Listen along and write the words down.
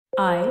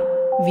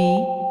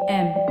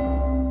IVM.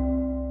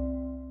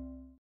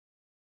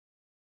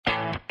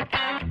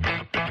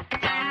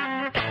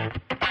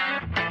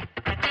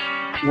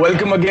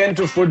 Welcome again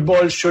to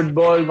Football Should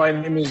Ball. My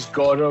name is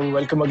Gaurav.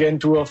 Welcome again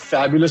to a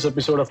fabulous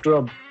episode after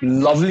a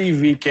lovely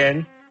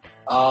weekend.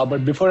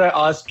 But before I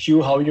ask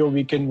you how your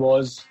weekend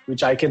was,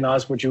 which I can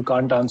ask but you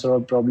can't answer,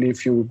 or probably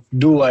if you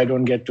do, I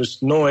don't get to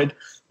know it.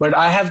 But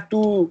I have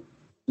two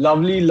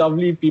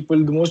lovely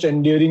people, the most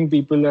endearing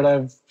people that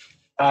I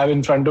have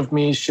in front of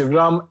me,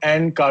 Shivram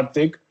and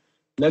Karthik.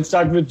 Let's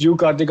start with you,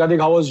 Karthik.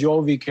 Karthik, how was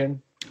your weekend?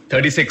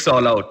 36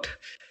 all out.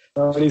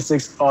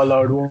 36 all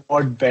out.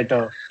 What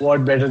better?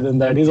 What better than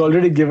that? He's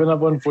already given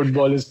up on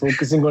football. He's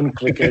focusing on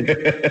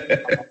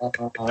cricket.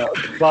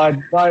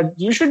 But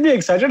you should be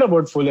excited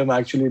about Fulham,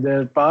 actually.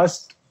 Their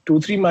past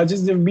 2-3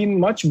 matches, they've been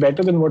much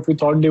better than what we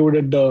thought they would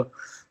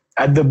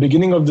at the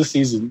beginning of the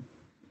season.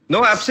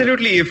 No,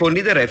 absolutely. If only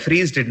the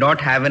referees did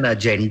not have an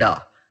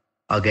agenda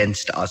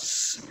against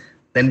us,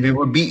 then we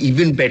would be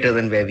even better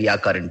than where we are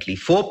currently.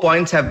 4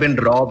 points have been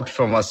robbed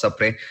from us,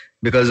 Sapre,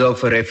 because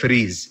of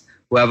referees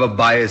who have a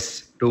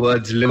bias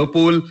towards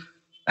Liverpool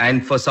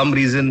and for some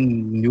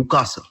reason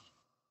Newcastle.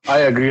 I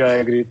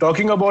agree.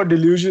 Talking about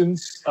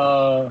delusions,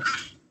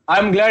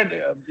 I'm glad,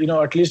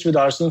 at least with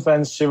Arsenal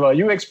fans, Shiva,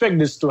 you expect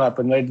this to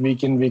happen, right?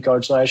 Week in, week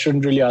out. So I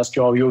shouldn't really ask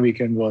you how your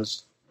weekend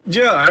was.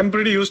 Yeah, I'm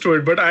pretty used to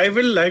it, but I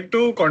will like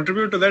to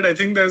contribute to that. I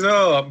think there's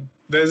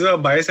a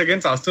bias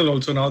against Arsenal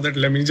also now that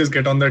let me just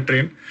get on that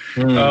train.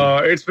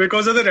 It's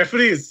because of the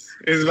referees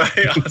is why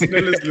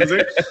Arsenal is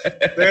losing.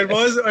 There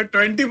was a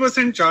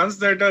 20% chance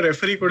that a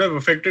referee could have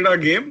affected our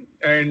game,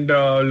 and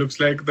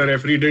looks like the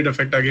referee did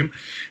affect our game.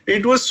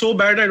 It was so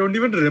bad I don't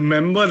even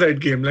remember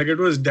that game. Like, it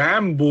was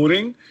damn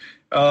boring.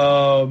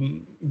 I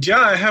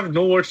have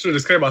no words to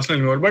describe Arsenal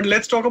anymore. But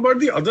let's talk about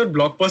the other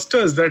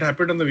blockbusters that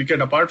happened on the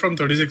weekend apart from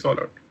 36 all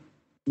out.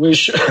 We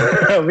should.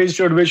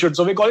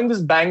 So we're calling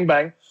this Bang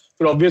Bang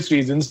for obvious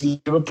reasons.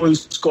 Liverpool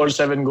scored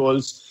 7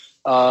 goals.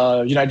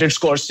 United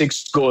scored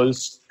 6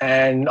 goals,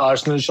 and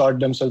Arsenal shot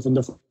themselves in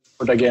the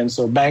foot again.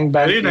 So Bang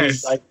Bang Very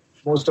nice. is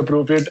most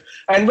appropriate.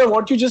 And by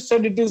what you just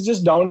said, it is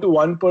just down to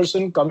one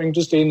person coming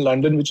to stay in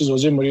London, which is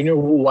Jose Mourinho,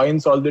 who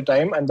whines all the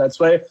time, and that's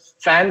why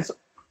fans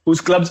whose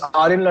clubs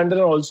are in London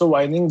are also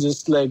whining,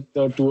 just like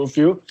the two of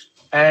you.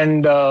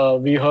 And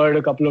we heard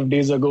a couple of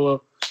days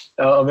ago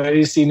a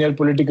very senior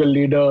political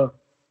leader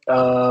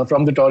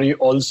from the Tory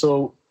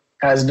also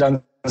has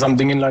done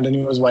something in London.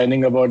 He was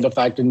whining about the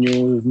fact a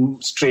new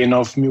strain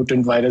of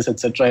mutant virus,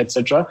 etc.,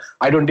 etc.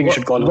 I don't think you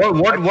should call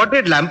it. What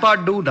did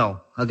Lampard do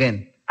now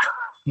again?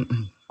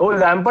 Oh,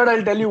 Lampard,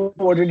 I'll tell you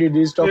what he did.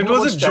 He's talking It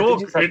was about a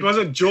joke. strategy. It was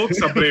a joke,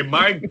 Sapre.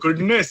 My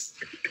goodness.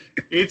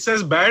 It's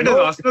as bad as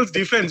Arsenal's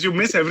defense. You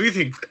miss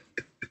everything.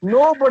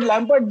 No, but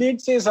Lampard did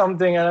say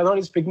something, and I thought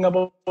he's picking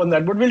up on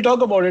that. But we'll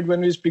talk about it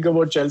when we speak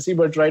about Chelsea.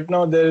 But right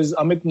now, there's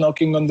Amit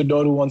knocking on the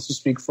door who wants to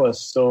speak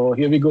first. So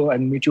here we go,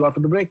 and meet you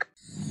after the break.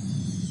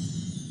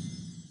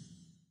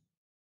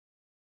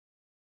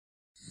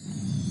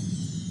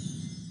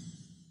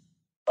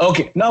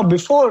 Okay, now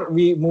before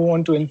we move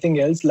on to anything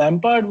else,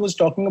 Lampard was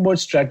talking about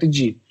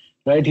strategy,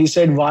 right? He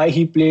said why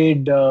he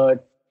played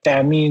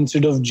Tammy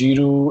instead of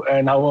Giroud,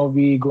 and how are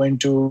we going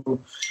to,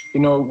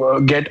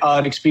 get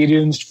our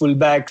experienced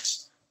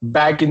fullbacks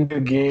back in the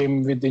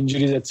game with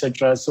injuries,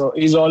 etc. So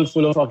he's all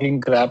full of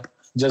fucking crap,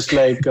 just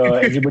like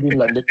everybody in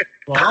London.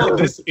 Wow,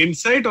 this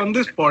insight on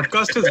this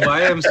podcast is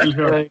why I'm still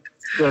here. Right.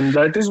 And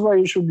that is why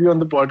you should be on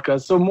the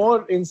podcast. So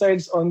more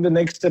insights on the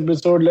next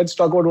episode. Let's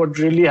talk about what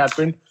really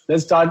happened.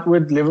 Let's start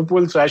with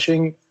Liverpool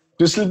thrashing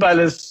Crystal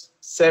Palace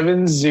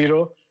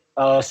 7-0.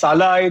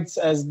 Salahites,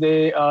 as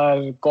they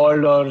are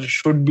called or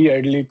should be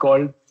ideally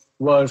called,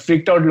 were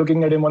freaked out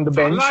looking at him on the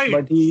bench. Salahites.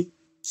 But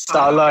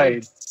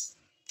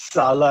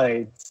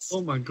Salahites.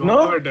 Oh my God.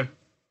 No?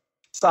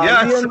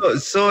 Yeah,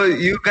 so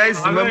you guys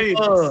remember...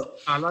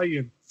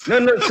 Salahites.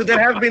 No, so there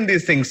have been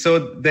these things.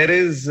 So there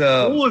is...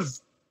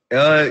 Who's?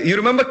 you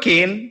remember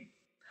Kane?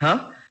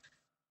 Huh?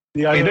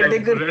 The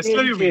Undertaker.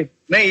 Wrestler, you mean?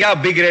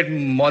 Big red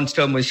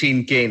monster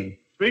machine Kane.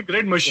 Big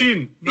red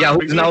machine. Yeah,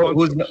 who's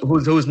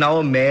now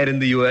a mayor in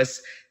the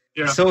US.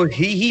 Yeah. So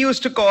he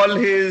used to call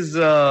his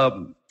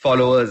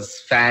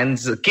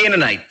fans,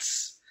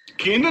 Canaanites.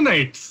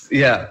 Canaanites.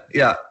 Yeah,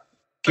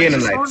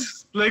 Canaanites.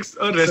 Sounds like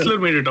a wrestler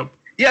made it up.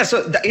 Yeah,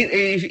 so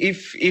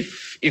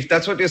if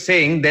that's what you're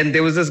saying, then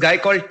there was this guy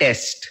called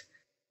Test.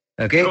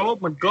 Okay. Oh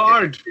my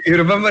God. You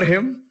remember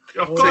him?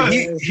 Of course.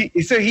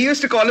 So he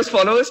used to call his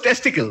followers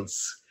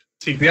testicles.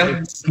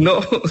 Yeah.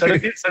 No.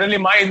 Suddenly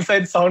my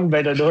insights sound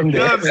better, don't they?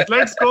 Yeah,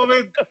 let's go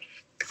with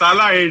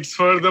Salahites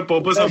for the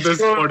purpose of this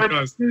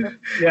podcast.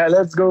 Yeah,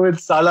 let's go with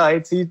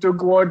Salahites. He took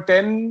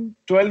 10,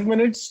 12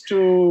 minutes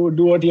to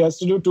do what he has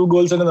to do, 2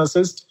 goals and an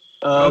assist.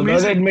 Not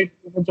that it made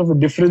too much of a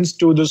difference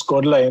to the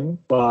scoreline,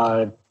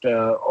 but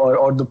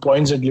or the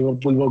points that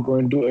Liverpool were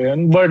going to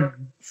earn. But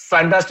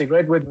fantastic,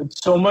 right? With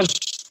so much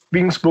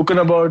being spoken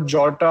about,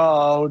 Jota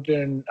out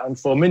and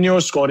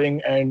Firmino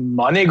scoring, and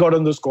Mane got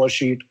on the score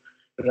sheet.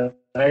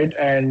 right?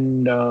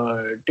 And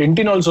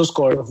Tintin also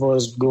scored the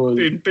first goal.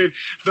 The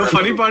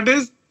funny part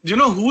is, you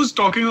know, who's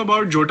talking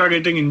about Jota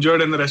getting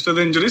injured and the rest of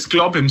the injuries?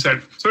 Klopp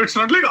himself. So it's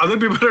not like other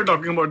people are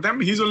talking about them.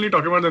 He's only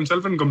talking about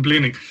himself and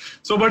complaining.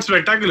 So, but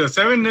spectacular.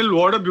 7-0.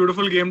 What a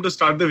beautiful game to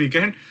start the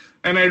weekend.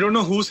 And I don't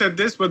know who said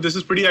this, but this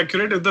is pretty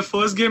accurate. If the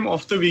first game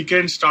of the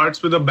weekend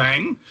starts with a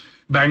bang,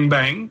 bang,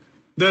 bang,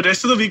 the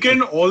rest of the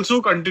weekend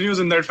also continues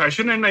in that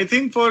fashion. And I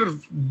think for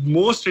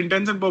most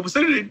intents and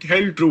purposes, it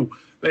held true.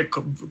 Like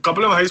a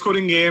couple of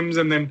high-scoring games,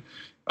 and then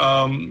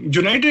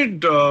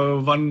United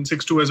won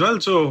 6-2 as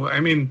well. So, I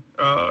mean,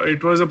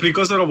 it was a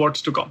precursor of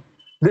what's to come.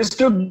 This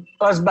took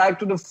us back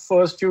to the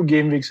first few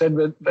game weeks,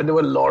 when there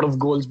were a lot of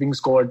goals being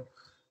scored.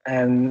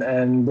 And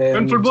then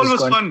when football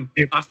was fun.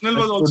 Arsenal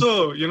was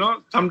also, you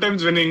know,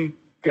 sometimes winning.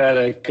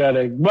 Correct.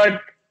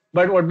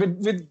 But what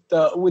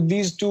with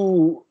these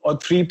 2 or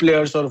 3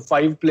 players or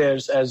 5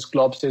 players, as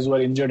Klopp says, who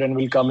are injured and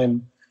will come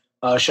in,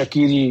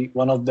 Shaqiri,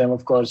 one of them,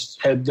 of course,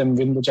 helped them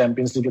win the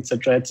Champions League,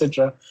 etc.,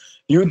 etc.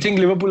 You think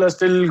Liverpool are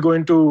still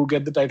going to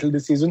get the title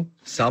this season?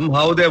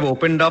 Somehow they've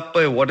opened up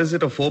a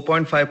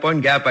 4.5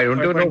 point gap. I don't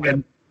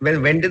know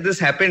when did this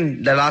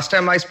happen. The last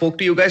time I spoke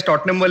to you guys,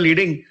 Tottenham were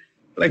leading.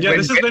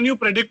 This is when you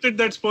predicted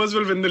that Spurs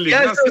will win the league.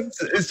 Yeah,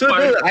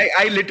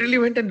 I literally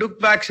went and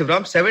looked back,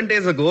 Shivram, 7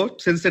 days ago,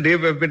 since the day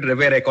we're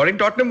recording.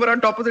 Tottenham were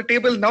on top of the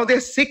table. Now they're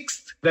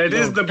 6th. That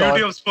is the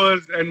beauty of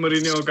Spurs and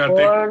Mourinho,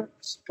 Karthik.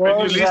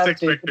 Spurs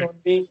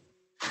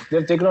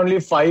they've taken only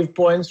 5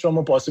 points from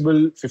a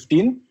possible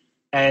 15.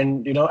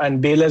 And, you know, and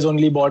Bale has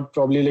only bought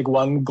probably like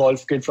 1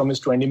 golf kit from his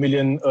 20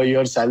 million a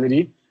year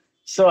salary.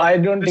 So I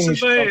don't think...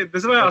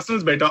 This is why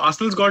Arsenal's better.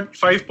 Arsenal's got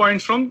 5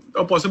 points from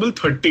a possible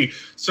 30.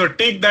 So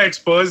take that,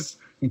 Spurs.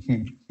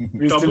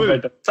 Still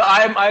better. So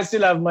I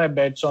still have my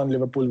bets on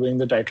Liverpool winning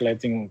the title, I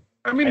think.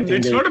 I mean,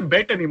 it's not a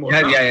bet anymore.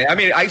 Yeah. I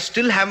mean, I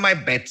still have my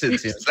bets.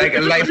 It's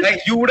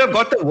like you would have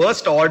got the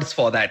worst odds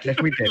for that.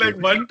 Let me tell you.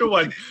 Like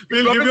 1-1.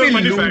 We'll give you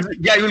money back.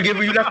 Yeah,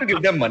 you'll have to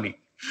give them money.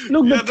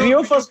 Look, the three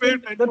of us we'll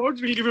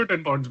give you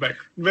 £10 back.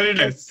 Very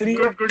nice. The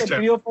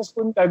three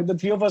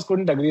of us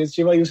couldn't agree.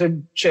 Shiva, you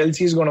said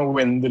Chelsea is going to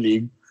win the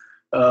league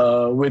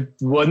with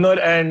Werner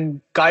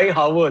and Kai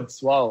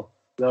Havertz. Wow.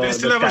 They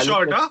still have a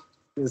shot, huh?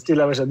 They still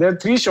have a shot. There are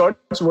 3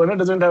 shots. Werner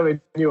doesn't have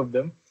any of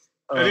them.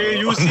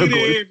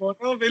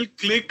 Werner will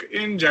click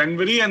in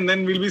January, and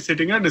then we'll be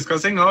sitting here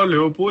discussing how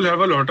Liverpool have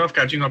a lot of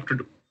catching up to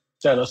do.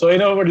 So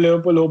enough about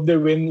Liverpool. Hope they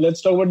win.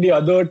 Let's talk about the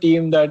other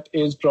team that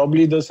is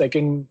probably the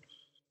second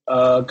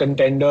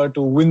contender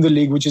to win the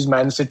league, which is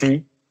Man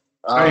City.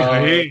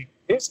 They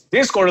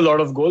scored a lot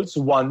of goals,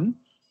 1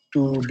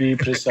 to be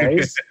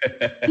precise.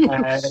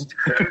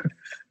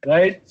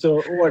 Right?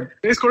 So what?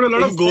 They scored a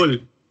lot of goals.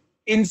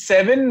 In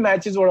 7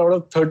 matches out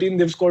of 13,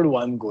 they've scored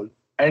 1 goal.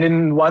 And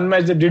in 1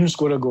 match, they didn't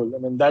score a goal. I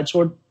mean, that's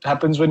what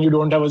happens when you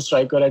don't have a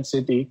striker at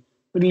City.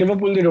 With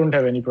Liverpool, they don't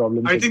have any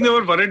problems. I think they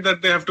were worried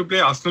that they have to play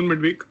Arsenal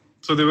midweek.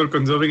 So they were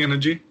conserving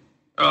energy,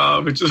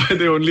 which is why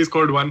they only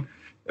scored 1.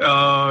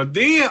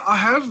 They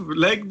have,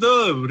 like,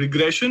 the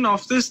regression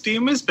of this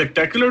team is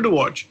spectacular to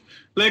watch.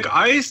 Like,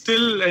 I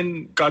still,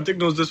 and Karthik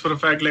knows this for a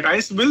fact, like,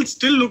 I will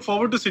still look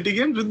forward to City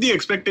games with the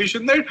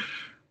expectation that,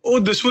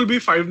 this will be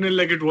 5-0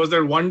 like it was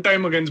that one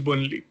time against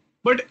Burnley.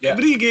 But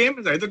every game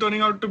is either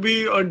turning out to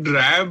be a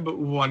drab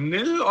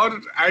 1-0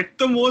 or at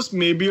the most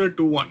maybe a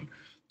 2-1.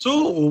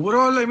 So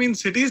overall, I mean,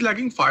 City is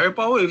lacking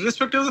firepower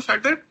irrespective of the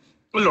fact that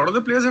a lot of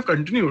the players have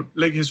continued.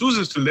 Like Jesus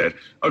is still there.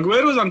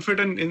 Aguero was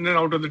unfit and in and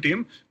out of the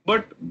team.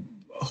 But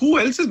who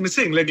else is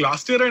missing? Like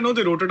last year, I know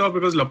they wrote it off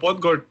because Laporte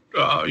got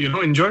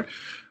injured.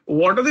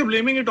 What are they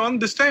blaming it on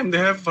this time? They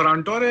have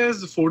Ferran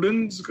Torres,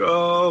 Foden's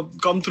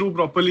come through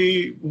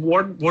properly.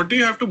 What do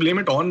you have to blame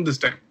it on this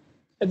time?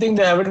 I think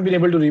they haven't been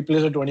able to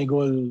replace a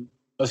 20-goal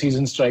a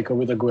season striker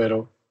with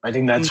Aguero. I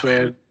think that's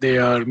where they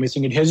are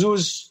missing it.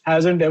 Jesus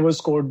hasn't ever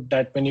scored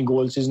that many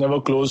goals. He's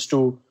never close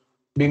to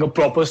being a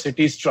proper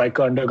City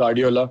striker under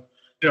Guardiola.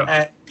 Yeah.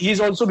 And he's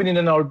also been in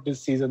and out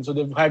this season. So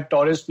they've had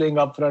Torres playing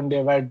up front.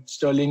 They've had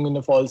Sterling in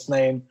the false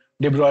 9.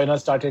 De Bruyne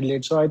started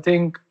late. So I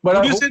think...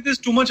 Would you say there's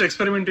too much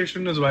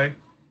experimentation is why?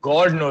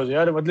 God knows,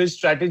 yeah. But this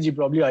strategy,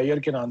 probably Ayer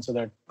can answer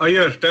that.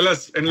 Ayer, tell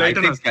us,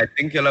 enlighten us. I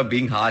think you're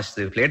being harsh.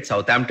 They played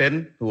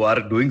Southampton, who are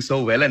doing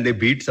so well, and they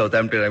beat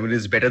Southampton. I mean,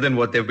 it's better than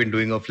what they've been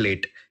doing of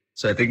late.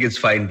 So I think it's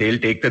fine. They'll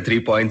take the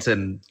 3 points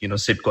and,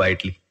 sit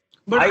quietly.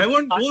 But I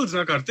want goals,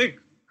 na Karthik.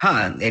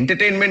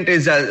 Entertainment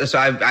is... so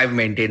I've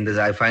maintained this.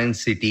 I find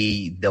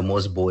City the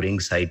most boring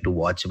side to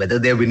watch. Whether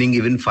they're winning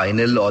even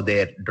final or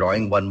they're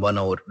drawing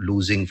 1-1 or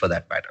losing for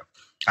that matter.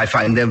 I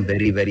find them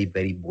very, very,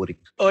 very boring.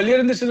 Earlier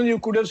in the season, you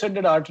could have said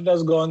that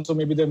Arteta's gone, so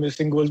maybe they're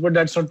missing goals. But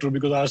that's not true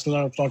because Arsenal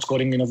are not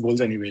scoring enough goals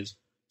anyways.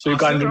 So you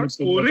can't... not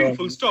scoring,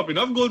 full stop.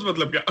 Enough goals,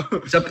 matlab, yeah.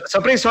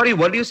 Surprise, sorry,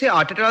 what do you say?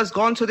 Arteta's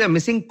gone, so they're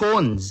missing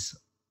cones.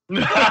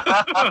 Nice.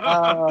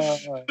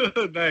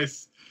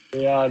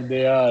 They are.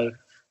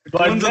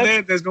 Cones are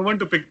there. There's no one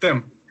to pick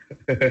them.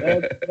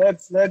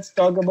 Let's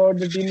talk about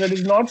the team that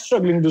is not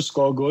struggling to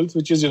score goals,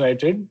 which is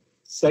United.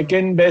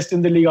 Second best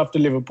in the league after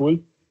Liverpool.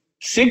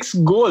 6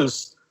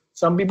 goals.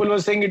 Some people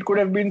were saying it could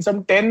have been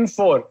some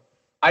 10-4.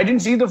 I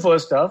didn't see the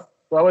first half.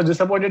 So I was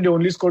disappointed they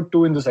only scored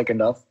 2 in the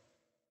second half,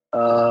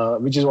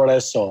 which is what I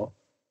saw.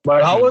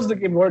 But how was the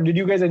game? What did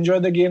you guys enjoy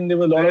the game? There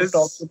were a lot of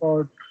talks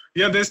about.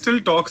 Yeah, there's still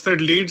talks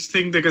that Leeds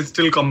think they can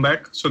still come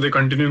back, so they're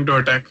continuing to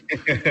attack.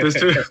 There's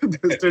still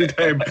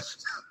time.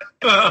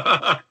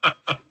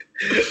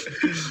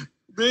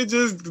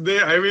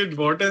 I mean,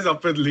 what is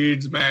up with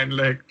Leeds, man?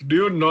 Like,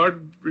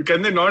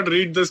 can they not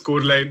read the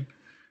scoreline?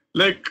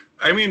 Like,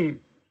 I mean,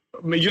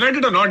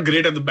 United are not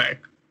great at the back.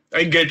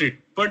 I get it.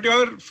 But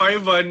you're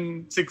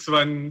 5-1,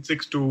 6-1,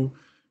 6-2.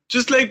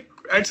 Just like,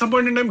 at some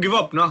point in time, give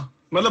up, nah.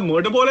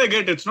 Murder ball, I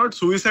get. It's not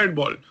suicide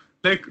ball.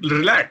 Like,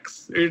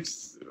 relax.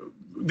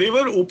 They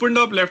were opened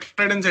up left,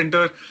 right and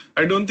center.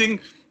 I don't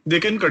think they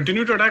can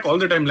continue to attack all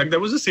the time. Like, there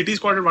was a City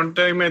squad at one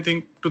time, I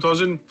think,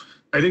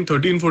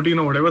 2013, 14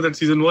 or whatever that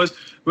season was,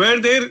 where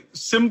their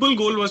simple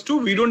goal was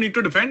we don't need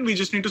to defend, we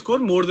just need to score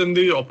more than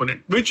the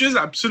opponent, which is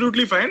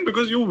absolutely fine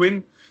because you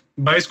win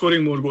by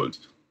scoring more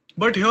goals.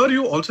 But here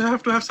you also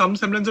have to have some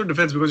semblance of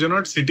defense because you're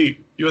not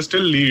City, you're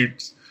still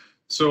Leeds.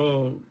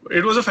 So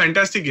it was a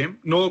fantastic game,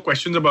 no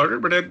questions about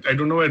it, but I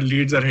don't know where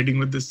Leeds are heading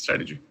with this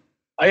strategy.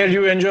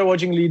 You enjoy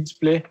watching Leeds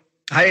play?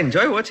 I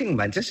enjoy watching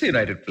Manchester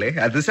United play.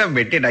 As this I've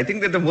maintained, I think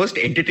they're the most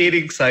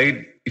entertaining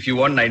side if you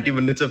want 90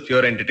 minutes of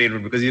pure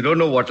entertainment because you don't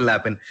know what will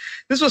happen.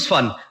 This was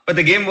fun, but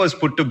the game was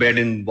put to bed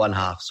in one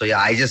half. So yeah,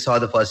 I just saw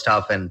the first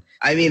half and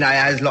I mean,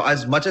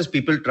 as much as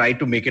people try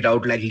to make it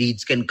out like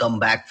Leeds can come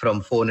back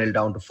from 4-0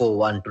 down to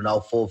 4-1 to now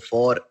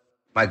 4-4,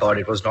 my God,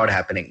 it was not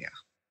happening. Yeah.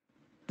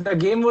 The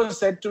game was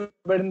set to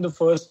bed in the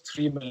first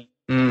 3 minutes.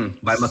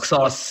 By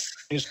Maxos.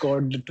 He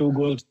scored the 2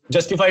 goals.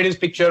 Justified his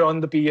picture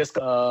on the PS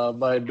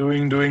by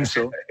doing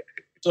so.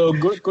 So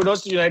good,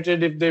 kudos to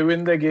United. If they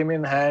win the game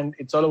in hand,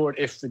 it's all about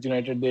if with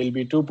United. They'll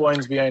be 2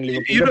 points behind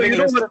Liverpool.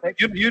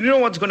 You know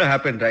what's going to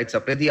happen, right,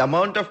 Sapre? The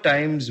amount of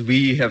times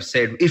we have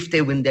said if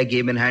they win their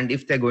game in hand,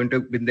 if they're going to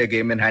win their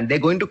game in hand, they're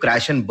going to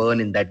crash and burn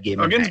in that game.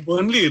 Against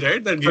Burnley,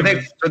 right? That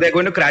game. So they're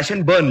going to crash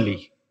and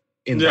Burnley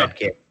in that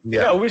game.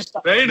 Yeah,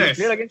 very nice.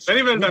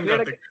 Very well done,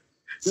 Karthik.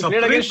 We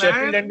played against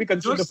Sheffield and we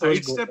conceded the first goal.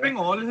 You're sidestepping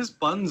all his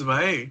puns.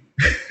 Why?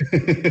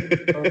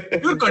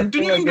 You're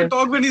continuing to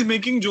talk when he's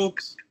making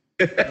jokes.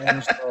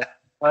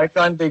 I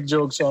can't take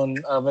jokes on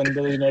when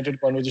the United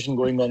conversation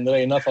going on. There are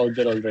enough out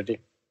there already.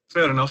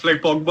 Fair enough.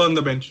 Like Pogba on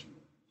the bench.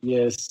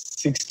 Yes,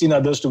 16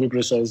 others to be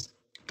precise.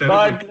 Terrible.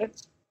 But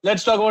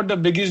let's talk about the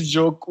biggest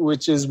joke,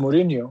 which is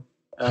Mourinho.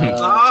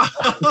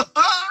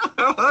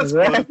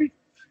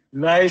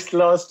 Nice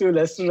loss to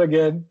Leicester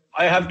again.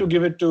 I have to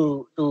give it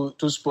to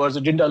Spurs.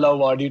 It didn't allow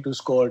Vardy to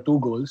score 2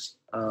 goals.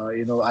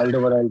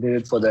 Alderweireld did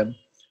it for them.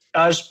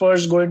 Are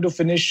Spurs going to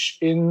finish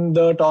in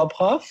the top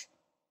half?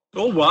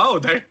 Oh wow,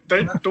 that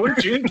don't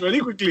change very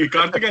quickly.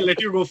 Karthik, I'll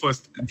let you go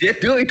first. Yeah,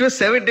 it was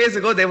 7 days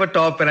ago they were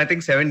top, and I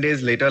think 7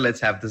 days later,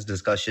 let's have this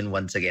discussion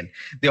once again.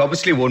 They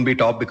obviously won't be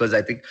top because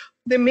I think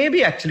there may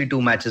be actually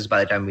 2 matches by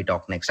the time we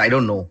talk next. I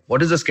don't know.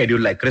 What is the schedule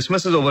like?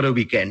 Christmas is over a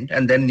weekend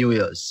and then New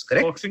Year's,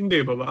 correct? Boxing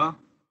Day, Baba.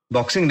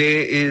 Boxing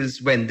Day is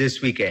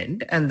this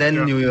weekend and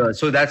then New Year.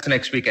 So that's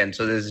next weekend.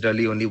 So there's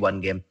really only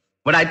 1 game.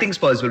 But I think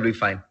Spurs will be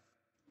fine.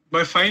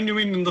 By fine, you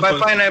mean in the By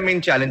first? By fine, I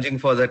mean challenging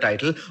for the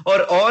title.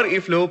 Or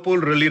if Liverpool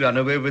really run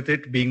away with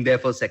it, being there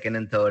for 2nd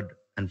and 3rd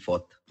and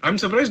 4th. I'm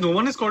surprised no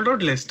one has called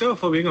out Leicester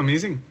for being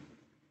amazing.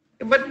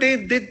 But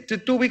they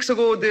 2 weeks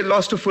ago, they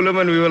lost to Fulham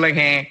and we were like,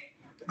 hey.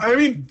 I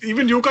mean,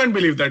 even you can't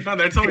believe that. No?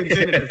 That's how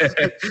insane it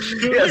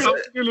is.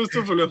 You lose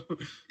to Fulham.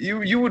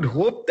 You would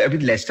hope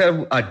that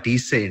Leicester are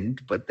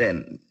decent, but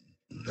then...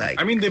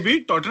 I mean, they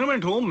beat Tottenham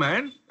at home,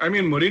 man. I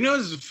mean, Mourinho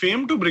is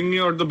famed to bring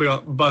out the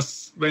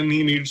bus when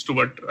he needs to,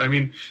 but I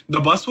mean, the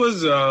bus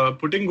was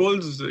putting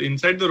goals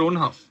inside their own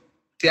half.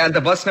 Yeah, and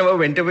the bus never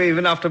went away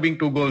even after being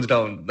 2 goals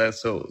down.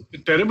 That's so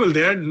terrible.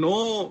 They had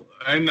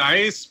and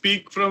I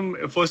speak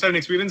from first-hand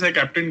experience. I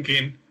captained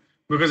Kane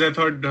because I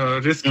thought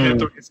risk hai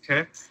to risk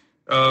hai.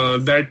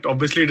 That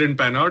obviously didn't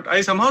pan out.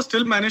 I somehow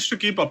still managed to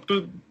keep up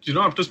to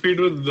speed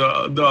with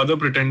the other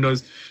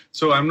pretenders.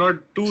 So I'm not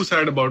too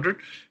sad about it.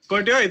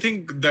 But yeah, I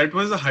think that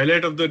was the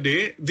highlight of the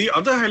day. The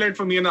other highlight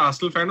for me and an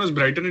Arsenal fan was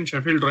Brighton and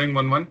Sheffield drawing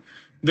 1-1.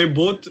 They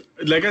both,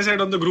 like I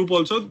said on the group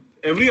also,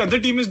 every other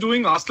team is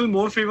doing Arsenal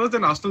more favors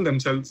than Arsenal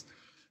themselves.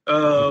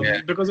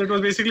 Because it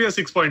was basically a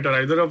 6-pointer.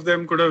 Either of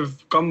them could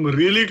have come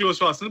really close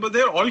to Arsenal, but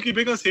they're all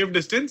keeping a safe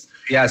distance.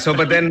 Yeah, so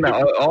but then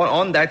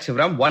on that,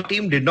 Shivram, one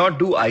team did not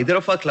do either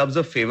of our clubs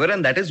a favor,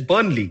 and that is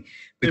Burnley.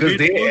 Because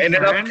they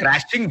ended up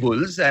thrashing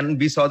Wolves, and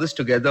we saw this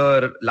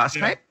together last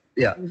night.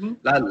 Yeah,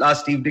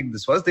 last evening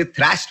this was. They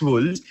thrashed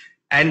Wolves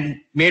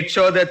and made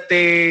sure that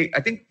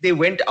I think they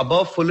went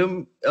above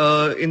Fulham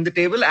in the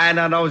table and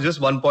are now just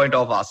 1 point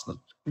off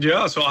Arsenal.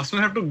 Yeah, so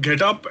Arsenal have to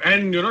get up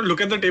and look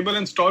at the table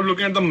and stop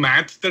looking at the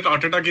maths that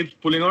Arteta keeps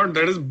pulling out.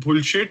 That is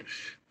bullshit.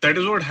 That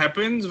is what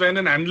happens when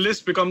an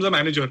analyst becomes a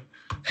manager.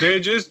 They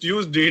just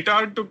use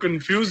data to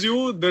confuse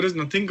you. There is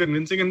nothing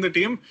convincing in the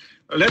team.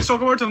 Let's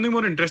talk about something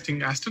more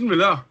interesting. Aston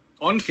Villa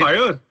on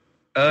fire.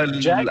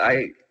 Jack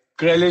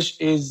Grealish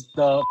is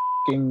the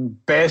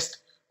best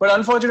But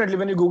unfortunately,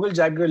 when you Google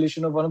Jack Grealish,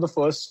 one of the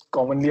first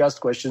commonly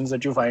asked questions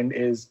that you find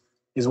is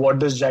what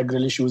does Jack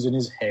Grealish use in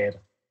his hair?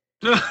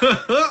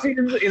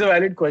 It's a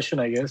valid question,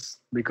 I guess,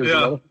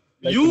 because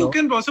you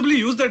can possibly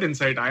use that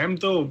insight. I am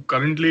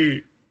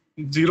currently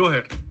zero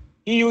hair.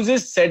 He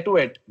uses set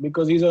wet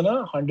because he's on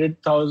a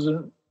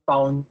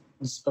 £100,000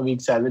 a week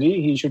salary.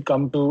 He should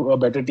come to a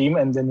better team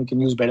and then he can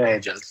use better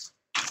hair gels.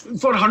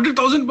 For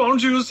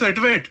 £100,000, you use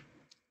set wet.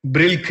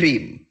 Brill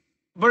cream.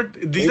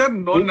 But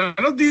none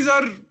of these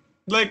are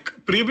like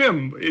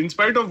premium. In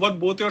spite of what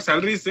both your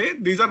salaries say,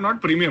 these are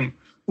not premium.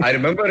 I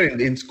remember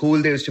in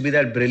school there used to be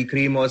that Brill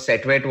cream or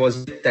set wet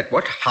was that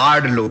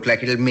hard look,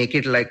 like it'll make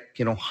it like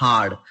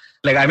hard.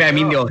 Like I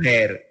mean your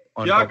hair.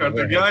 Yeah.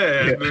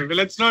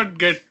 Let's not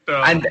get.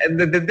 And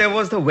there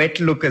was the wet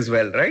look as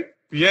well, right?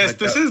 Yes,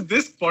 this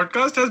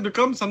podcast has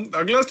become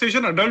Agla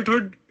Station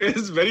adulthood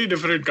is very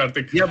different,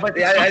 Karthik. Yeah, but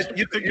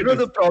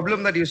the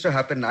problem that used to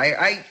happen.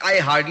 I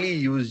hardly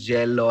use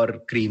gel or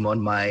cream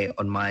on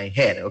my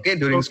hair. Okay,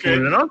 during school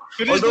and all.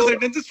 Finish the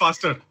sentences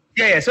faster.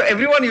 Yeah. So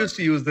everyone used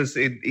to use this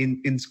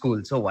in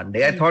school. So one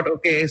day I thought,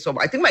 okay, so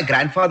I think my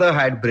grandfather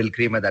had Brill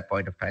cream at that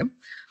point of time.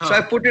 So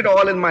I put it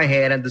all in my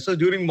hair, and this was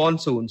during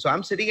monsoon. So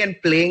I'm sitting and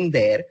playing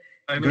there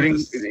during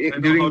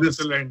this.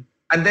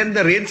 And then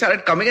the rain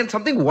started coming, and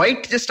something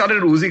white just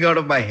started oozing out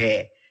of my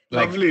hair.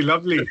 Lovely.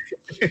 Lovely.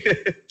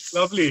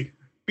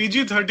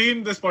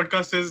 PG-13, this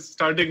podcast is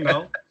starting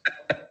now.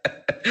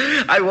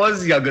 I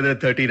was younger than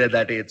 13 at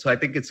that age, so I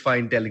think it's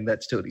fine telling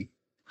that story.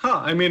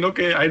 I mean,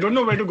 okay, I don't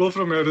know where to go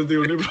from here is the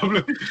only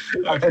problem.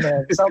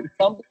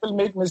 Some people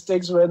make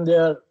mistakes when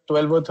they're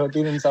 12 or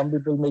 13, and some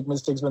people make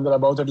mistakes when they're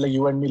about it, like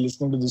you and me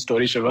listening to this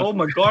story, Shiva. Oh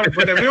my God,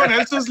 but everyone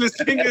else who's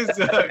listening is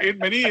in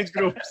many age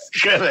groups.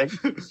 Correct.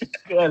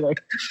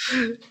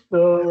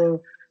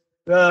 So,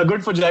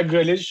 good for Jack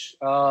Grealish.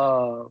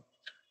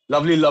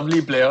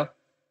 Lovely player.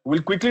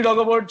 We'll quickly talk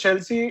about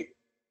Chelsea.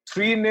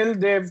 3-0,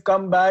 they've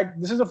come back.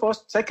 This is the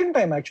second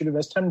time actually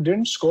West Ham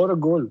didn't score a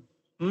goal.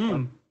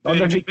 They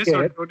missed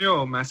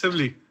Antonio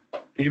massively.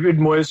 David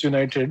Moyes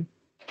United.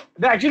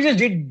 They actually just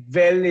did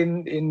well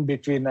in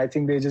between. I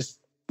think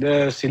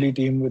they're a silly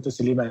team with a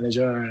silly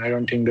manager, and I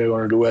don't think they're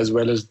going to do as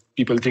well as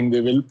people think they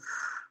will.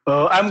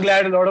 I'm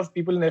glad a lot of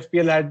people in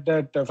FPL had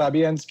that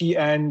Fabianski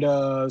and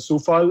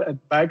Soufal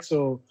at back,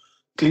 so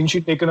clean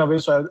sheet taken away.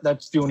 So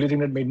that's the only thing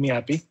that made me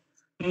happy.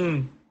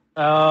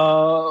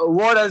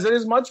 What else? There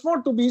is much more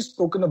to be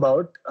spoken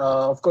about.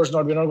 Of course,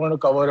 we're not going to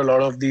cover a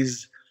lot of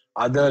these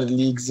other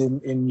leagues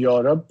in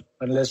Europe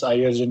unless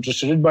Ayer is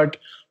interested. But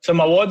some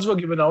awards were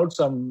given out.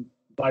 Some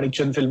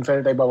Manikchand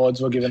Filmfare type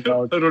awards were given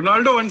out.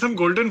 Ronaldo won some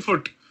golden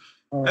foot.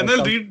 And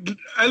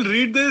I'll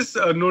read this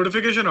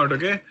notification out,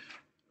 okay?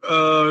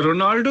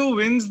 Ronaldo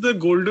wins the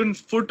Golden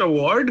Foot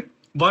Award.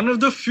 One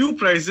of the few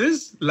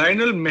prizes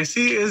Lionel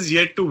Messi is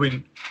yet to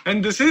win.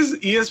 And this is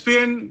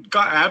ESPN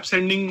app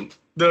sending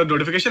the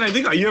notification. I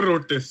think Ayer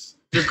wrote this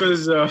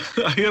because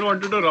Ayer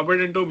wanted to rub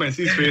it into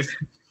Messi's face.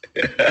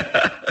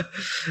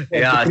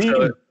 Yeah,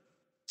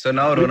 so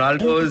now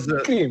Ronaldo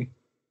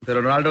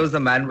is the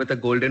man with the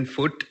golden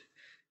foot.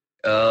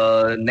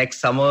 Next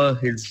summer,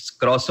 his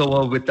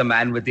crossover with the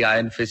man with the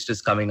iron fist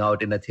is coming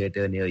out in a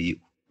theater near you.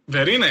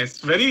 Very nice.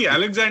 Very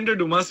Alexander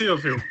Dumas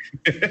of you.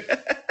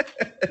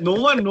 No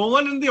one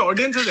in the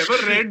audience has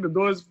ever read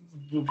those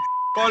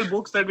call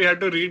books that we had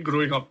to read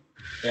growing up.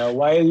 Yeah,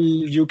 while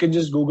you can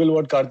just Google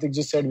what Karthik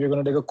just said, we're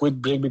going to take a quick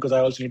break because I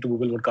also need to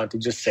Google what Karthik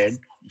just said.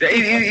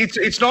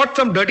 It's not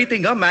some dirty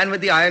thing, Man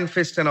with the Iron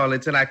Fist and all.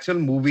 It's an actual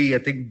movie. I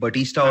think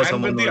Batista or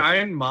someone. Man with the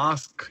Iron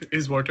Mask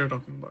is what you're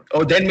talking about.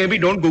 Oh, then maybe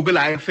don't Google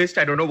Iron Fist.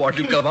 I don't know what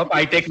will come up.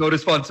 I take no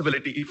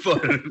responsibility for.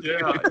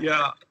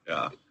 Yeah.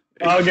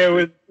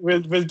 Okay,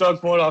 we'll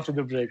talk more after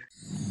the break.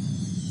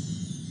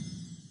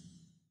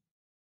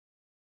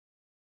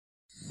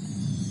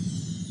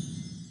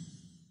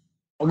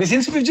 Okay,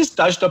 since we've just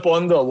touched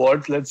upon the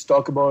awards, let's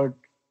talk about...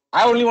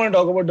 I only want to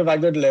talk about the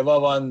fact that Leva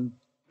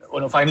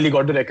finally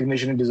got the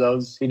recognition he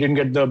deserves. He didn't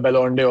get the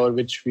Ballon d'Or,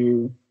 which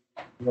we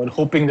were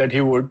hoping that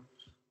he would.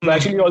 But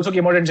actually, he also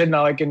came out and said,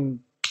 now I can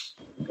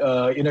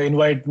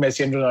invite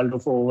Messi and Ronaldo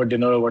for over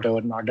dinner or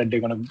whatever. Not that they're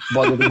going to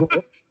bother to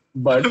go.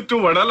 But... to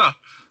Vadala.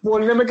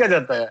 बोलने में क्या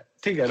जाता है?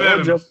 ठीक है,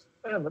 जब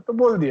तो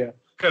बोल दिया.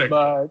 Correct.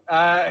 But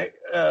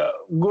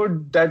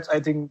good, that I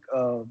think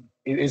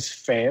is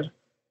fair.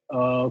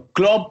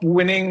 Klopp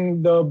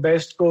winning the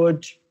best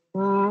coach,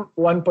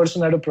 one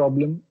person had a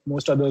problem.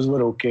 Most others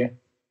were okay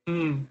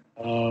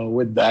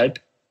with that.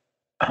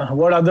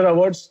 What other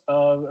awards?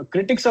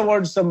 Critics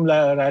awards, some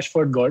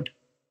Rashford got.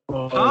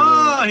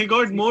 He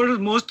got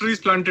most trees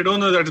planted. Oh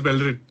no, that's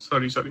Bellerin.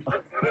 Sorry.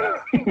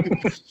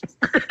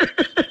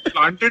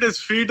 Planted his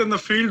feet in the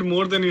field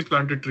more than he's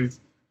planted trees.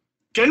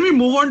 Can we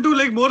move on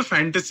to more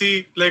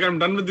fantasy? I'm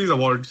done with these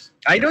awards.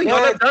 I know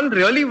y'all have done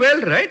really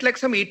well, right?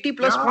 Some 80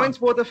 plus points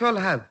both of y'all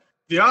have.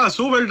 Yeah,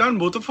 so well done.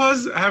 Both of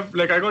us have,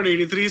 I got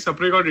 83,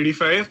 Sapre got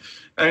 85.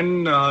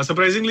 And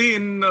surprisingly,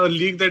 in a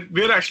league that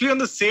we're actually on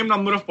the same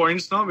number of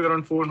points now. We're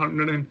on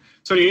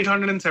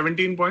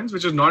 817 points,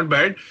 which is not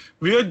bad.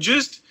 We are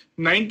just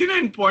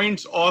 99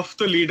 points off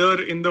the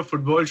leader in the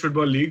Football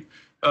League.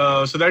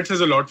 So that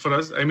says a lot for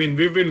us. I mean,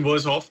 we've been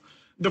worse off.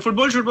 The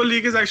Football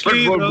League is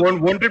actually... But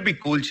won't it be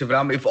cool,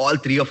 Shivram, if all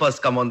three of us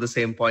come on the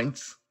same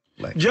points?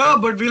 Yeah,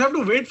 but we'll have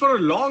to wait for a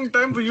long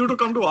time for you to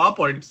come to our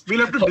points.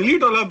 We'll have to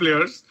delete all our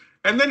players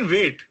and then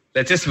wait.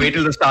 Let's just wait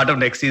till the start of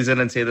next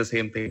season and say the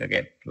same thing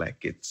again. That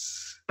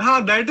is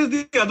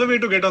the other way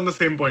to get on the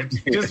same points.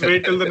 Just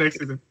wait till the next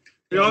season.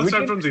 We all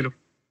start from zero.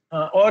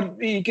 Or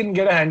we can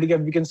get a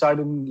handicap. We can start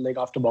in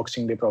after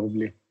Boxing Day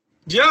probably.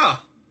 Yeah.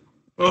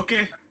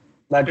 Okay.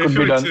 That could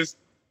be done.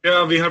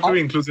 Yeah, we have to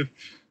be inclusive.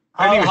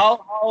 Anyway.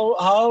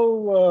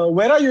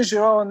 Where are you,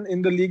 Shiva,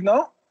 in the league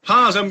now? So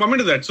I'm coming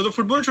to that. So the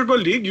Football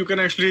League, you can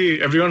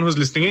actually, everyone who's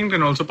listening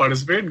can also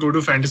participate. Go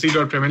to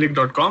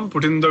fantasy.premierleague.com,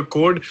 put in the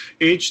code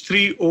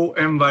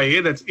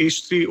H3OMYA, that's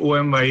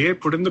H3OMYA,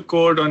 put in the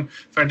code on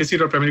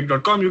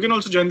fantasy.premierleague.com. You can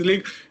also join the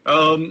league.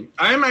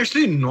 I am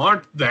actually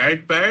not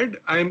that bad.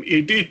 I'm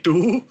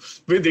 82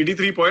 with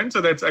 83 points.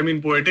 So that's,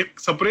 poetic.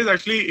 Sapre is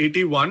actually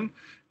 81.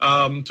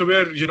 So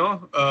we're,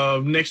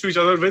 next to each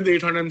other with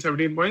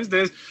 817 points.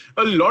 There's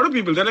a lot of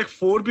people. There are like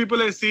 4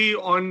 people I see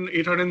on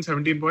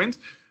 817 points.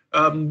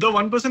 The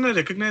one person I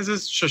recognize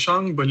is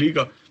Shashank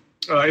Baliga.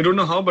 I don't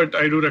know how, but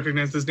I do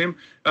recognize this name.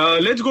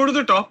 Let's go to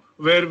the top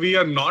where we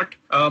are not.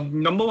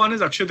 Number 1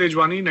 is Akshay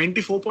Tejwani,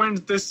 94 points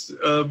this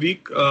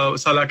week.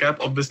 Salah cap,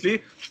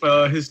 obviously.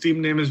 His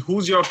team name is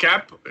Who's Your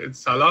Cap? It's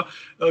Salah.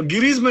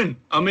 Girisman,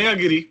 Ameya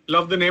Giri,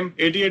 love the name,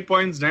 88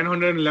 points,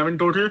 911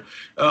 total.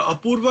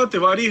 Apurva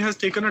Tiwari has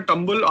taken a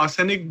tumble,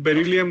 arsenic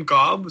beryllium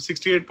carb,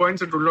 68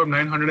 points, a total of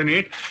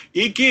 908.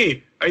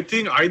 AK, I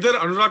think either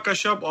Anurag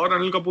Kashyap or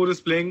Anil Kapoor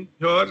is playing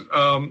here.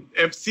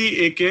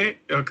 FC AK,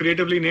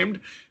 creatively named.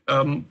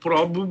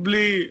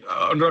 Probably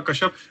Anurag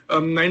Kashyap.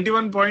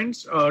 91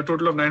 points,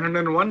 total of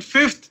 901.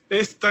 5th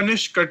is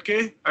Tanish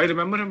Katke. I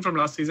remember him from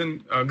last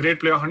season. Great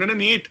player.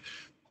 108,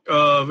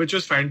 which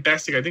is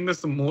fantastic. I think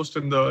that's the most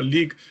in the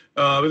league,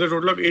 with a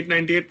total of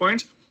 898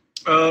 points.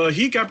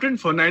 He captained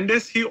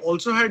Fernandes. He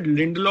also had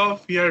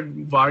Lindelof. He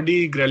had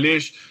Vardy,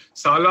 Grealish,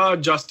 Salah,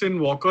 Justin,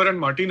 Walker, and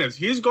Martinez.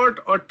 He's got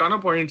a ton of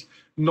points.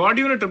 Not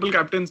even a triple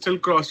captain, still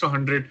crossed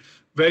 100.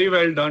 Very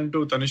well done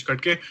to Tanish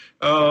Katke.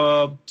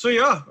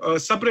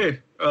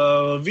 Sapre,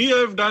 we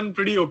have done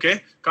pretty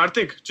okay.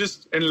 Karthik,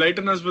 just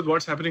enlighten us with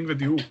what's happening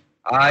with you.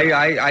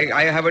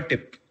 I have a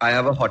tip. I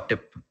have a hot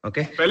tip.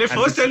 Okay. Well,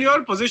 first tell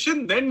your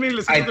position, then we'll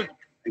listen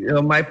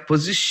to my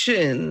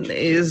position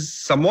is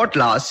somewhat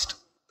last.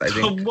 I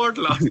think. Somewhat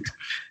last.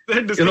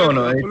 Then it's in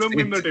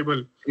the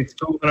table. It's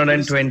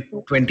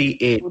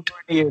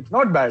 228.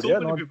 Not bad.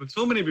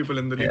 So many people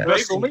in the league. There are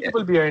so many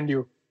people behind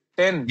you.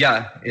 10.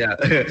 Yeah.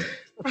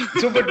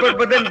 So,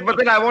 but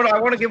then I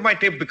want to give my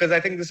tip because I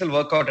think this will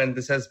work out, and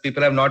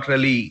people have not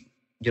really,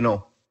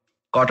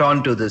 caught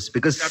on to this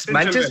because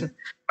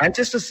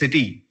Manchester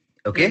City,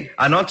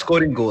 are not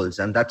scoring goals,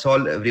 and that's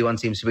all everyone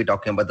seems to be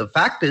talking about. The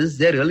fact is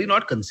they're really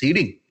not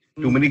conceding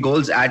too many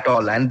goals at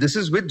all, and this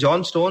is with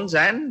John Stones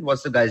and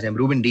what's the guy's name,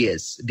 Ruben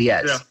Diaz.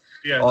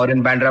 Yeah. Or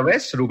in Bandra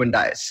West, Ruben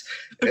Diaz.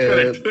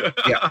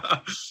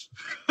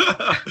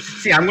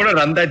 See, I'm going to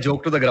run that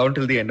joke to the ground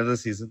till the end of the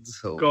season.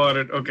 So. Got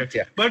it. Okay.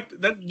 Yeah. But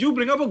that you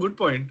bring up a good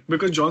point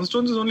because John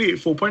Stones is only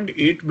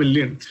 4.8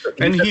 million.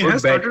 And he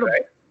has started.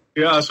 Right?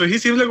 Yeah. So he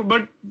seems like,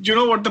 but you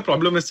know what the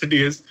problem with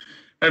City is?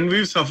 And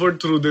we've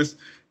suffered through this.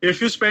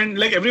 If you spend,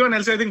 like everyone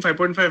else, I think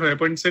 5.5,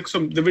 5.6, so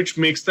which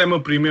makes them a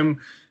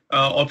premium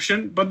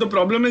option. But the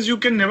problem is you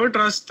can never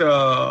trust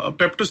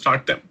Pep to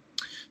start them.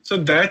 So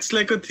that's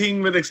like a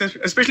thing with,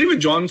 especially with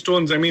John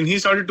Stones. I mean, he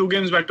started 2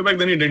 games back to back,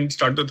 then he didn't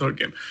start the 3rd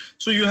game.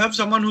 So you have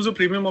someone who's a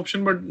premium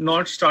option, but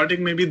not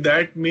starting. Maybe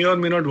that may or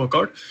may not work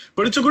out.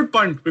 But it's a good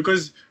punt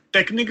because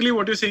technically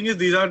what you're saying is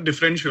these are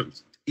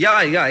differentials.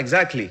 Yeah,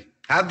 exactly.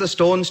 Have the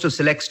stones to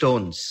select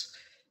stones.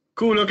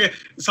 Cool. Okay.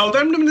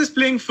 Southampton is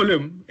playing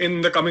Fulham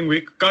in the coming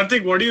week.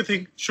 Karthik, what do you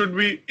think?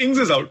 Ings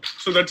is out.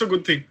 So that's a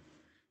good thing.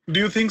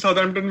 Do you think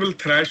Southampton will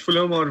thrash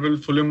Fulham or will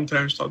Fulham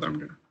thrash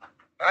Southampton?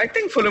 I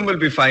think Fulham will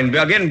be fine.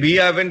 Again,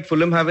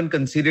 Fulham haven't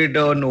conceded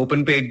an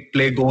open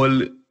play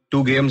goal.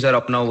 2 games are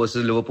up now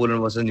versus Liverpool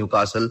and versus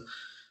Newcastle.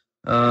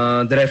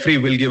 The referee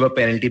will give a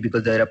penalty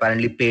because they're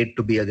apparently paid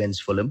to be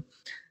against Fulham.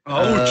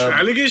 Ouch!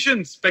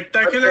 Allegations,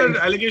 spectacular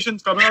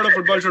allegations coming out of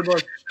football.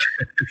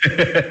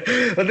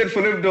 But then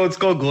Fulham don't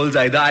score goals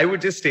either. I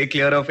would just stay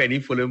clear of any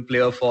Fulham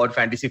player for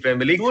Fantasy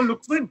Premier League. No,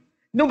 Lookman.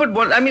 No, but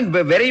where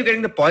are you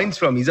getting the points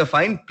from? He's a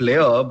fine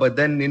player, but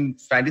then in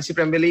Fantasy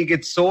Premier League,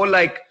 it's so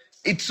low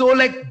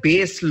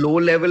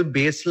level,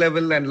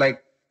 and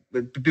like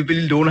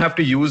people don't have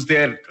to use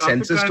their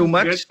senses too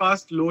much. Get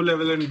past low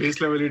level and base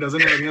level. He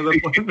doesn't have any other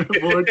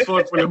words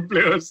for Fulham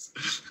players.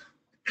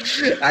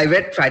 I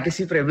bet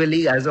Fantasy Premier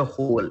League as a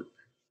whole.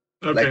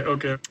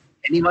 Okay.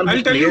 Anyone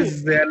who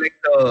plays, they're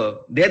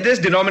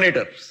just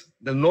denominators.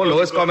 There's no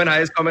lowest common,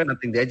 highest common,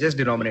 nothing. They're just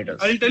denominators.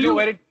 I'll tell you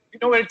where it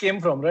came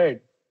from, right?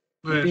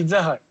 Where?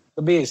 Pizza Hut,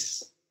 the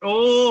base.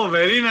 Oh,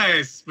 very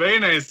nice.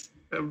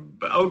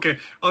 Okay.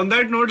 On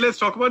that note, let's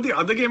talk about the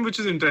other game, which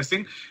is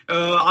interesting.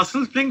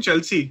 Arsenal's playing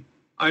Chelsea.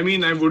 I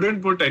mean, I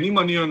wouldn't put any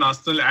money on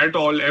Arsenal at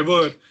all,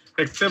 ever,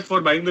 except for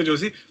buying the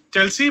jersey.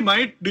 Chelsea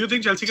might. Do you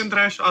think Chelsea can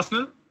thrash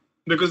Arsenal?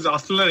 Because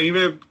Arsenal are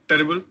anyway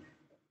terrible.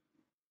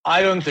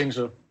 I don't think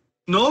so.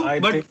 No,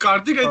 but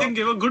Karthik, I think,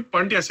 gave a good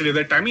punt yesterday.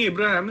 That Tammy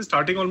Abraham is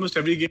starting almost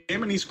every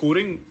game and he's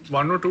scoring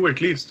 1 or 2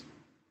 at least.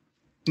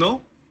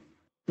 No?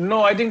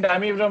 No, I think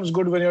Tammy Abraham's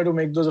good when you have to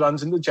make those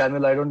runs in the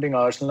channel. I don't think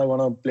Arsenal are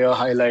going to play a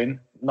high line.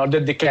 Not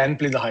that they can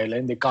play the high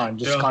line. They can't.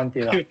 Can't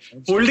play that.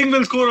 Holding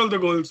will score all the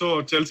goals,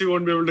 so Chelsea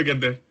won't be able to get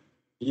there.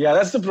 Yeah,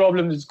 that's the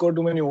problem. They score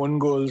too many own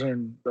goals.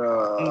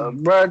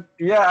 But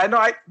yeah, I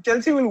know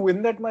Chelsea will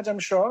win that match, I'm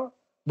sure.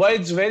 But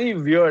it's very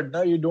weird.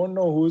 Now you don't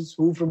know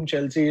who from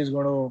Chelsea is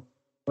going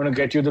to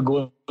get you the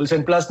goals.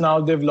 And plus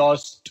now they've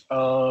lost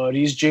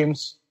Reece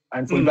James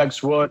and fullback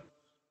Swart.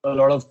 A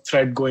lot of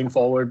threat going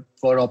forward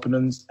for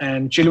opponents.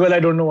 And Chilwell, I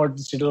don't know what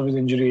the status of his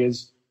injury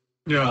is.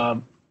 Yeah.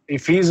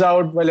 If he's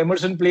out, well,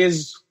 Emerson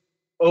plays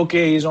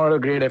okay. He's not a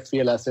great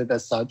FPL asset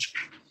as such.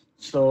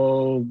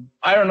 So,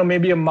 I don't know,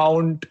 maybe a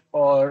Mount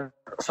or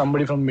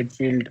somebody from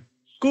midfield.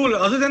 Cool.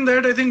 Other than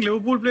that, I think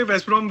Liverpool play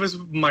West Brom, which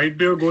might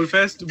be a goal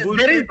fest.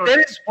 There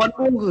is one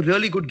more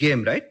really good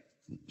game, right?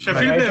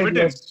 Sheffield play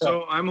Everton.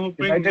 So, I'm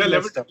hoping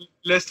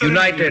Leicester.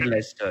 United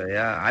Leicester,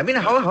 yeah. I mean,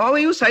 how are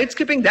you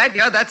side-skipping that?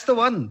 Yeah, that's the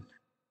one.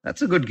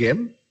 That's a good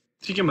game.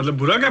 It's the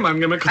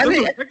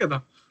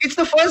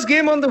first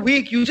game on the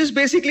week. You just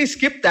basically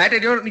skipped that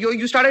and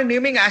you started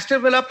naming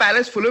Aston Villa,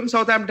 Palace, Fulham,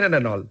 Southampton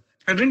and all.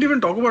 I didn't even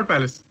talk about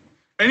Palace.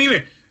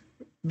 Anyway,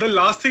 the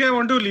last thing I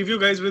want to leave you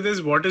guys with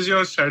is what is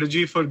your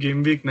strategy for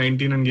game week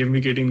 19 and game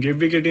week 18? Game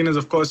week 18 is,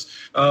 of course,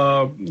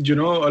 a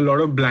lot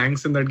of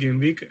blanks in that game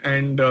week.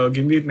 And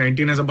game week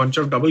 19 has a bunch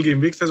of double game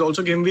weeks. There's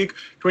also game week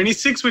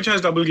 26, which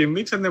has double game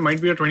weeks. And there might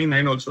be a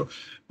 29 also.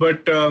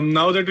 But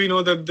now that we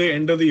know that the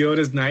end of the year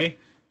is nigh,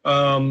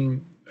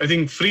 I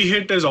think free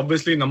hit is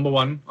obviously number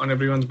one on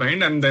everyone's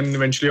mind. And then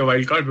eventually a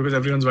wild card, because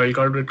everyone's wild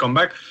card will come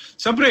back.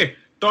 Sapre,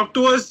 talk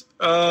to us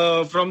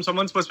from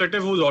someone's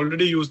perspective who's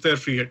already used their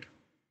free hit.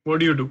 What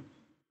do you do?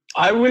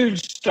 I will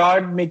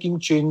start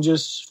making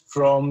changes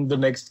from the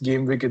next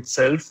game week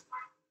itself.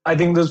 I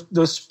think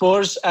the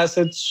Spurs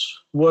assets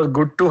were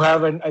good to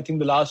have, and I think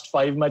the last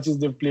 5 matches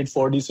they've played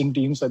 4 decent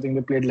teams. I think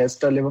they played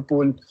Leicester,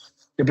 Liverpool,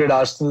 they played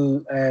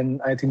Arsenal,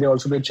 and I think they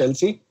also played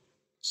Chelsea.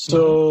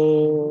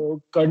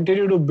 So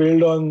continue to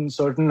build on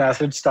certain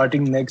assets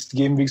starting next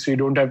game week, so you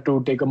don't have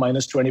to take a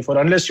minus 24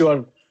 unless you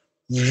are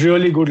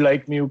really good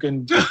like me. You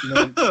can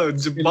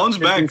bounce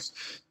back.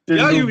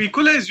 Yeah, you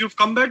equalize. You've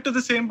come back to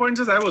the same points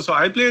as I was. So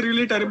I play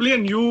really terribly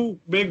and you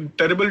make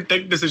terrible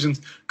tech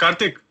decisions.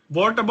 Karthik,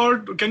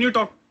 can you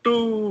talk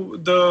to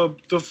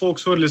the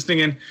folks who are listening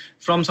in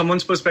from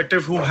someone's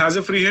perspective who has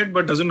a free hit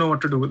but doesn't know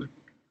what to do with it?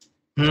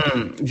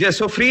 Yeah,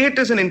 so free hit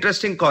is an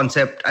interesting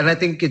concept and I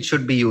think it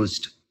should be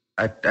used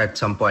at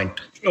some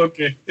point.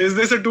 Okay. Is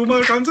this a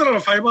 2-mark answer or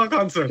a 5-mark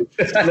answer?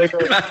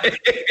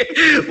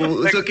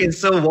 Okay,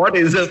 so what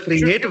is a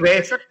free hit?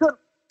 Where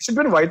should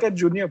be Whitehead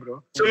Junior,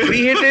 bro. So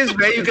free hit is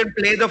where you can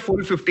play the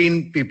full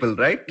 15 people,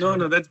 right?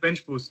 No, that's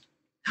bench boost.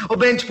 Oh,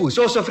 bench boost.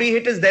 So free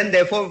hit is then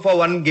therefore for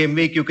one game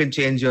week you can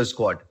change your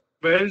squad.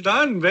 Well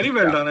done. Very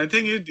well done. I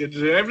think he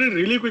reacted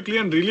really quickly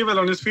and really well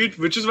on his feet,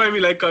 which is why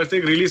we like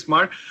Karthik, really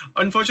smart.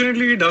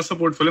 Unfortunately, he does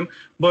support Fulham.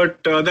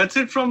 But that's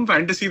it from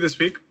Fantasy this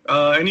week.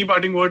 Any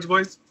parting words,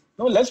 boys?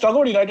 No, let's talk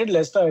about United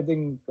Leicester. I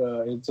think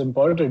it's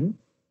important.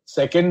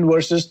 Second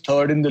versus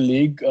third in the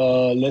league.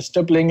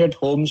 Leicester playing at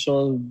home,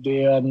 so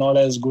they are not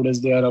as good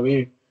as they are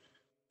away.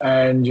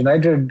 And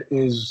United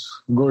is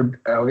good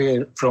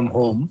away from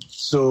home.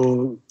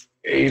 So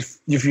if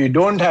you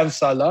don't have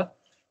Salah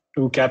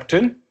to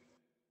captain,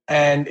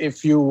 and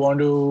if you want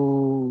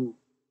to,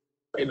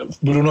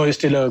 Bruno is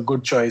still a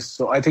good choice.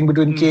 So I think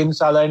between Kane,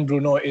 Salah and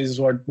Bruno is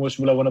what most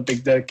people are going to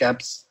pick their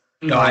caps.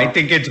 No, I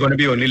think it's going to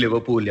be only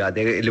Liverpool. Yeah,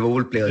 they're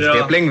Liverpool players. Yeah.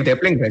 They're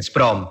playing West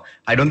Brom.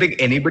 I don't think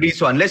anybody.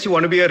 So unless you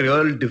want to be a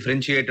real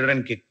differentiator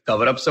and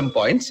cover up some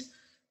points,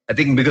 I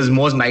think because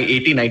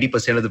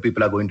 80-90% of the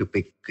people are going to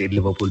pick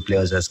Liverpool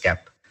players as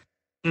cap.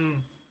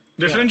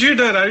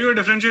 Differentiator? Yeah. Are you a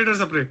differentiator,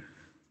 Sapre?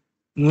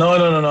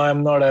 No.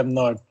 I'm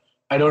not.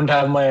 I don't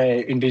have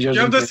my integers.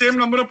 You have the same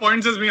number of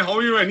points as me. How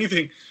are you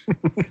anything?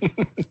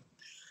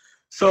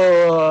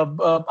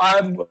 So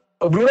I'm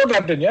a Bruno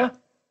captain. Yeah.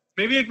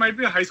 Maybe it might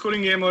be a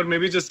high-scoring game or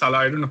maybe just Salah.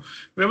 I don't know.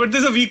 But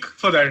there's a week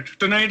for that.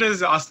 Tonight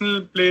is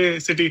Arsenal play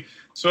City.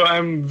 So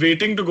I'm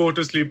waiting to go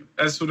to sleep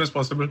as soon as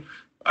possible.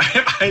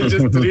 I'll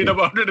just read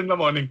about it in the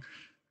morning.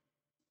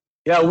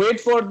 Yeah,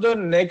 wait for the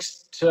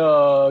next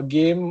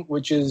game,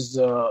 which is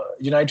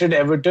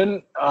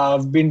United-Everton.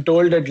 I've been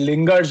told that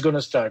Lingard's going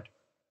to start.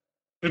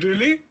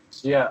 Really?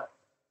 Yeah.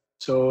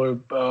 So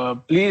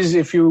please,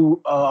 if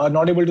you are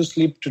not able to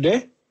sleep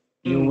today,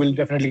 you will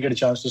definitely get a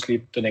chance to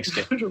sleep the next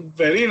day.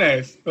 Very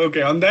nice.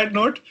 Okay, on that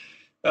note,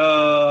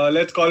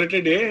 let's call it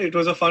a day. It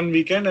was a fun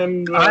weekend.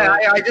 And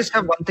I just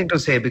have one thing to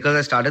say because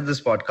I started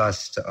this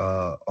podcast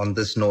on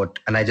this note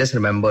and I just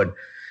remembered.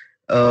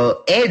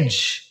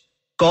 Edge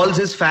calls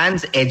his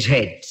fans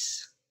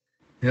edgeheads.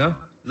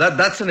 Yeah,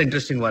 that's an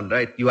interesting one,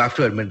 right? You have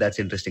to admit that's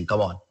interesting.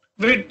 Come on.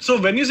 Wait, so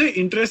when you say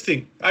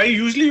interesting, I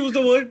usually use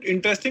the word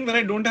interesting when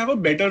I don't have a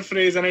better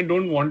phrase and I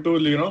don't want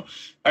to,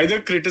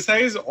 either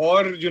criticize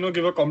or,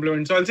 give a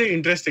compliment. So I'll say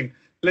interesting.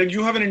 Like,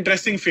 you have an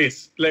interesting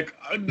face. Like,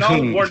 now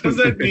what does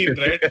that mean,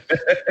 right?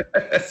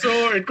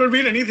 So it could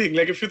mean anything.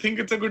 Like, if you think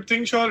it's a good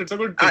thing, sure, it's a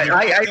good thing.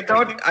 I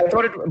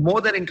thought it more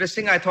than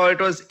interesting. I thought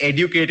it was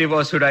educative,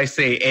 or should I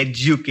say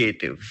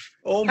educative?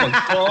 Oh my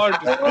God.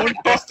 Don't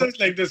test us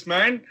like this,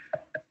 man.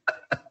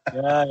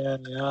 Yeah.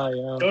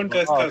 Don't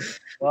test us.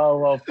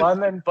 Wow.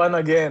 Fun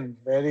again.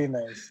 Very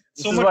nice.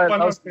 So much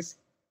fun.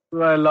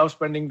 I love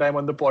spending time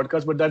on the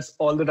podcast, but that's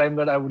all the time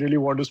that I really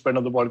want to spend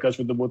on the podcast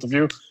with the both of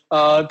you.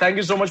 Thank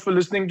you so much for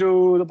listening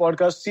to the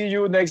podcast. See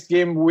you next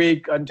game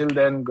week. Until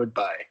then,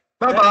 goodbye.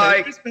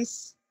 Bye-bye.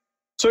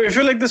 So if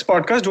you like this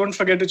podcast, don't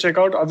forget to check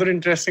out other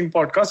interesting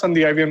podcasts on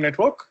the IVM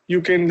network. You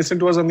can listen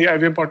to us on the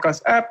IVM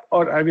Podcast app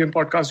or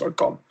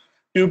ivmpodcast.com.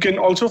 You can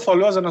also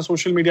follow us on our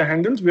social media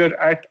handles. We are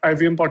at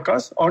IVM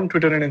Podcast on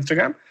Twitter and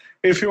Instagram.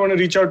 If you want to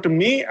reach out to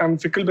me, I'm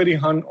Fickleberry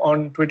Hun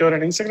on Twitter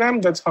and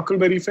Instagram. That's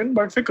Huckleberry Finn,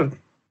 but Fickle.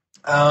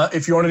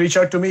 If you want to reach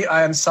out to me,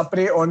 I am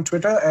Sapre on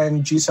Twitter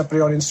and G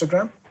Sapre on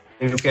Instagram.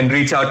 You can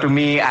reach out to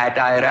me at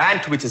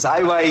IRANT, which is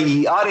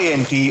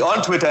IYERANT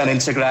on Twitter and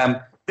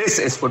Instagram. This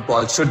is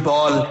Football Should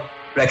Ball.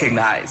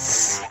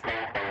 Recognize.